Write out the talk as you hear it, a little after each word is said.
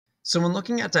So when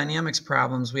looking at dynamics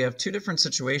problems, we have two different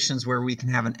situations where we can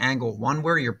have an angle. One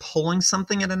where you're pulling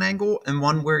something at an angle, and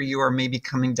one where you are maybe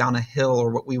coming down a hill,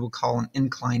 or what we would call an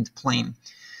inclined plane.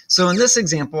 So in this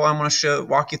example, I want to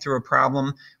walk you through a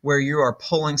problem where you are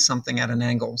pulling something at an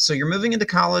angle. So you're moving into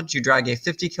college, you drag a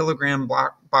 50-kilogram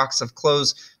box of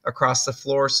clothes across the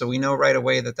floor, so we know right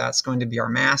away that that's going to be our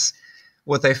mass,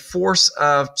 with a force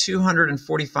of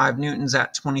 245 newtons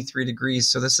at 23 degrees.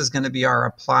 So this is going to be our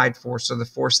applied force, or the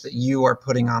force that you are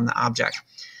putting on the object.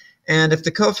 And if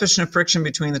the coefficient of friction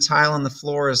between the tile and the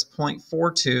floor is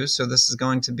 0.42, so this is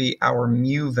going to be our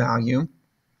mu value,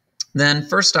 then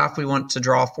first off, we want to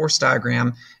draw a force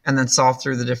diagram and then solve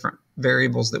through the different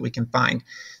variables that we can find.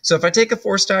 So if I take a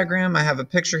force diagram, I have a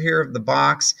picture here of the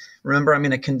box. Remember, I'm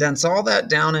going to condense all that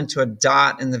down into a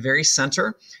dot in the very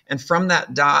center. And from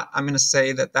that dot, I'm going to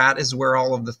say that that is where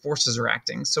all of the forces are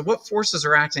acting. So what forces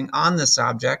are acting on this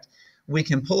object? We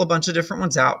can pull a bunch of different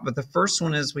ones out, but the first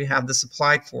one is we have this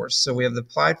applied force. So we have the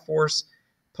applied force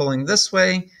pulling this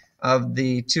way of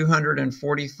the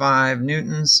 245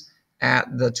 newtons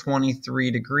at the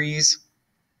 23 degrees.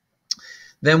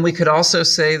 Then we could also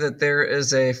say that there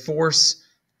is a force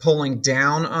pulling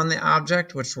down on the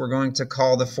object, which we're going to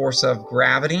call the force of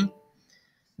gravity.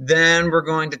 Then we're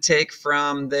going to take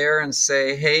from there and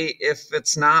say, hey, if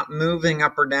it's not moving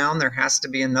up or down, there has to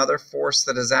be another force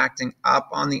that is acting up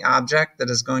on the object that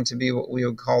is going to be what we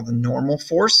would call the normal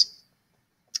force.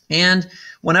 And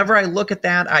whenever I look at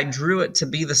that, I drew it to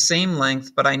be the same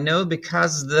length, but I know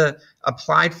because the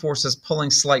applied force is pulling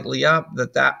slightly up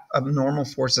that abnormal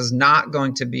force is not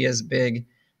going to be as big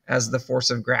as the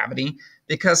force of gravity,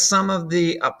 because some of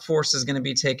the up force is going to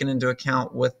be taken into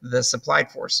account with this applied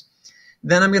force.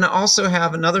 Then I'm going to also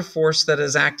have another force that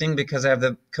is acting because I have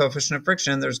the coefficient of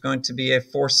friction. There's going to be a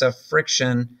force of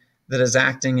friction that is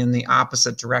acting in the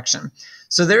opposite direction.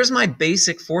 So there's my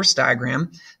basic force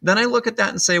diagram. Then I look at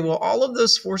that and say, well, all of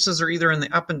those forces are either in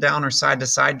the up and down or side to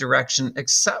side direction,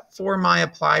 except for my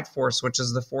applied force, which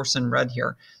is the force in red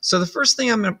here. So the first thing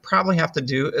I'm going to probably have to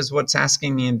do is what's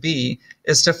asking me in B,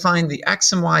 is to find the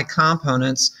X and Y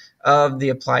components of the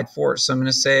applied force. So I'm going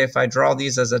to say, if I draw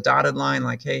these as a dotted line,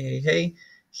 like, hey,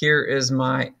 here is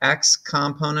my X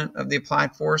component of the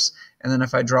applied force. And then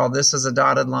if I draw this as a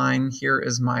dotted line, here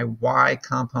is my Y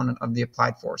component of the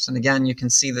applied force. And again, you can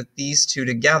see that these two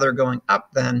together going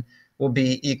up then will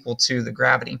be equal to the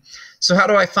gravity. So how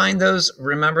do I find those?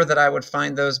 Remember that I would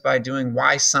find those by doing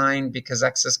Y sine, because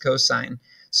X is cosine.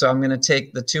 So I'm going to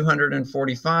take the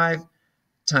 245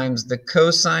 times the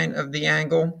cosine of the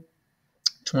angle,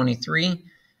 23,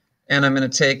 and I'm going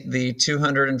to take the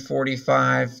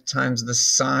 245 times the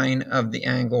sine of the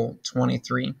angle,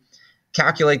 23.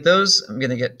 Calculate those. I'm going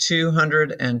to get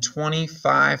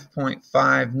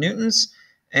 225.5 newtons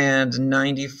and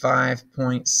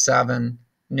 95.7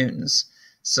 newtons.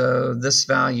 So this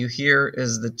value here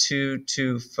is the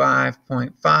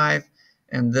 225.5,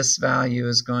 and this value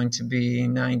is going to be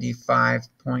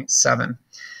 95.7.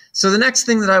 So the next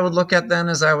thing that I would look at then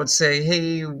is I would say,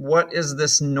 hey, what is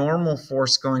this normal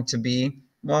force going to be?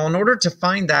 Well, in order to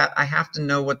find that, I have to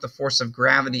know what the force of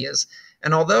gravity is.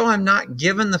 And although I'm not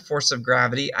given the force of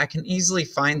gravity, I can easily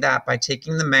find that by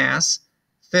taking the mass,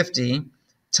 50,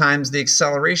 times the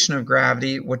acceleration of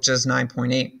gravity, which is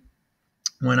 9.8.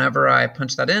 Whenever I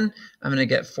punch that in, I'm going to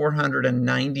get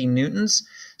 490 newtons.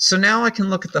 So now I can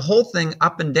look at the whole thing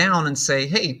up and down and say,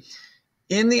 hey,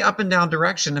 in the up and down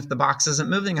direction, if the box isn't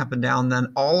moving up and down,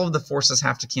 then all of the forces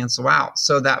have to cancel out.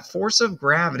 So that force of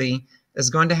gravity is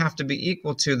going to have to be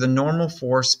equal to the normal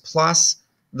force plus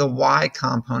the Y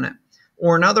component.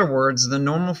 Or in other words, the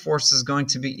normal force is going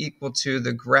to be equal to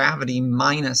the gravity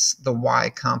minus the Y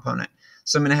component.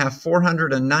 So I'm going to have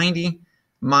 490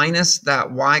 minus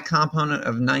that Y component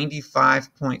of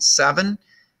 95.7,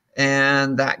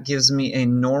 and that gives me a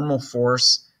normal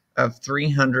force of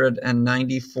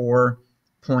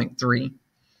 394.3.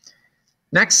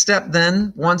 Next step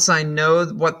then, once I know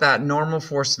what that normal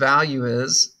force value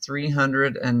is,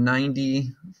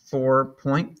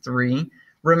 394.3,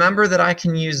 remember that I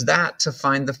can use that to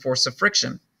find the force of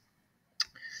friction.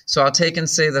 So I'll take and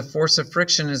say the force of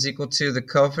friction is equal to the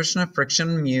coefficient of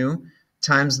friction, mu,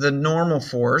 times the normal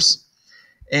force.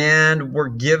 And we're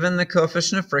given the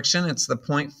coefficient of friction, it's the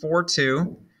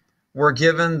 0.42. We're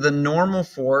given the normal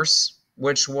force,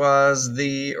 which was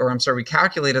we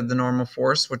calculated the normal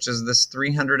force, which is this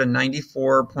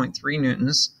 394.3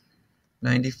 newtons,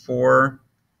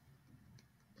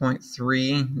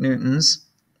 94.3 newtons,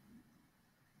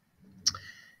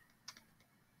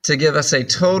 to give us a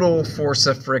total force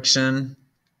of friction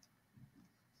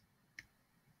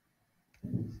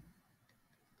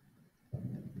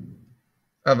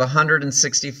of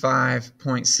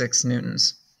 165.6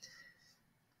 newtons.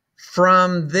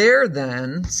 From there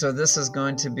then, so this is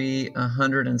going to be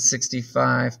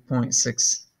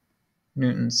 165.6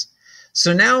 newtons.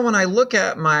 So now when I look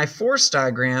at my force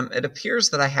diagram, it appears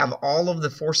that I have all of the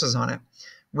forces on it.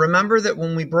 Remember that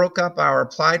when we broke up our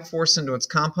applied force into its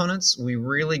components, we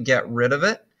really get rid of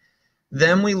it.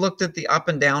 Then we looked at the up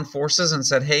and down forces and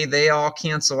said, hey, they all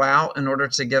cancel out in order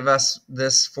to give us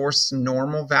this force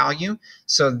normal value.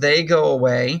 So they go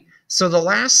away. So the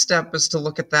last step is to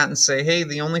look at that and say, hey,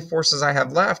 the only forces I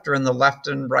have left are in the left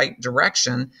and right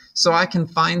direction. So I can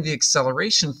find the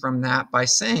acceleration from that by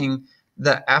saying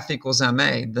that F equals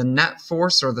ma. The net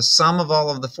force, or the sum of all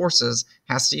of the forces,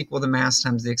 has to equal the mass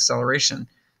times the acceleration.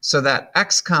 So that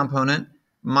x component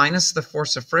minus the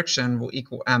force of friction will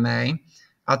equal ma.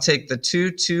 I'll take the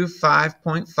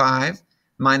 225.5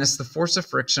 minus the force of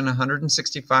friction,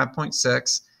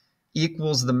 165.6,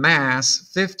 equals the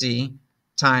mass, 50,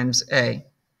 times A.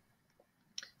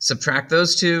 Subtract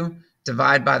those two,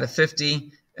 divide by the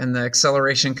 50, and the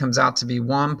acceleration comes out to be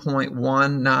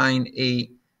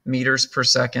 1.198 meters per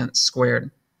second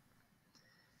squared.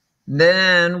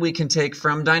 Then we can take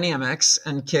from dynamics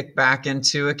and kick back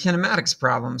into a kinematics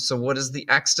problem. So what is the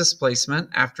x displacement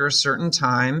after a certain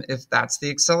time if that's the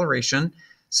acceleration?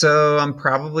 So I'm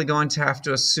probably going to have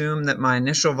to assume that my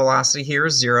initial velocity here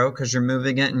is 0 because you're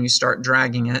moving it and you start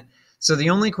dragging it. So the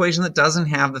only equation that doesn't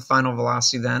have the final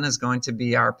velocity then is going to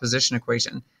be our position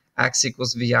equation. X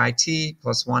equals VIT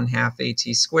plus 1/2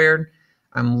 AT squared.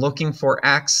 I'm looking for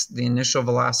x. The initial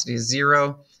velocity is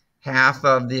 0. Half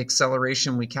of the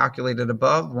acceleration we calculated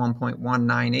above,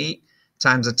 1.198,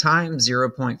 times a time,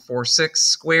 0.46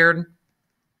 squared.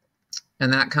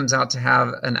 And that comes out to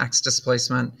have an x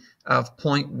displacement of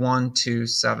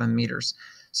 0.127 meters.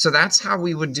 So that's how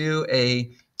we would do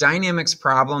a dynamics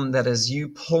problem that is you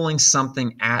pulling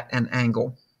something at an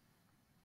angle.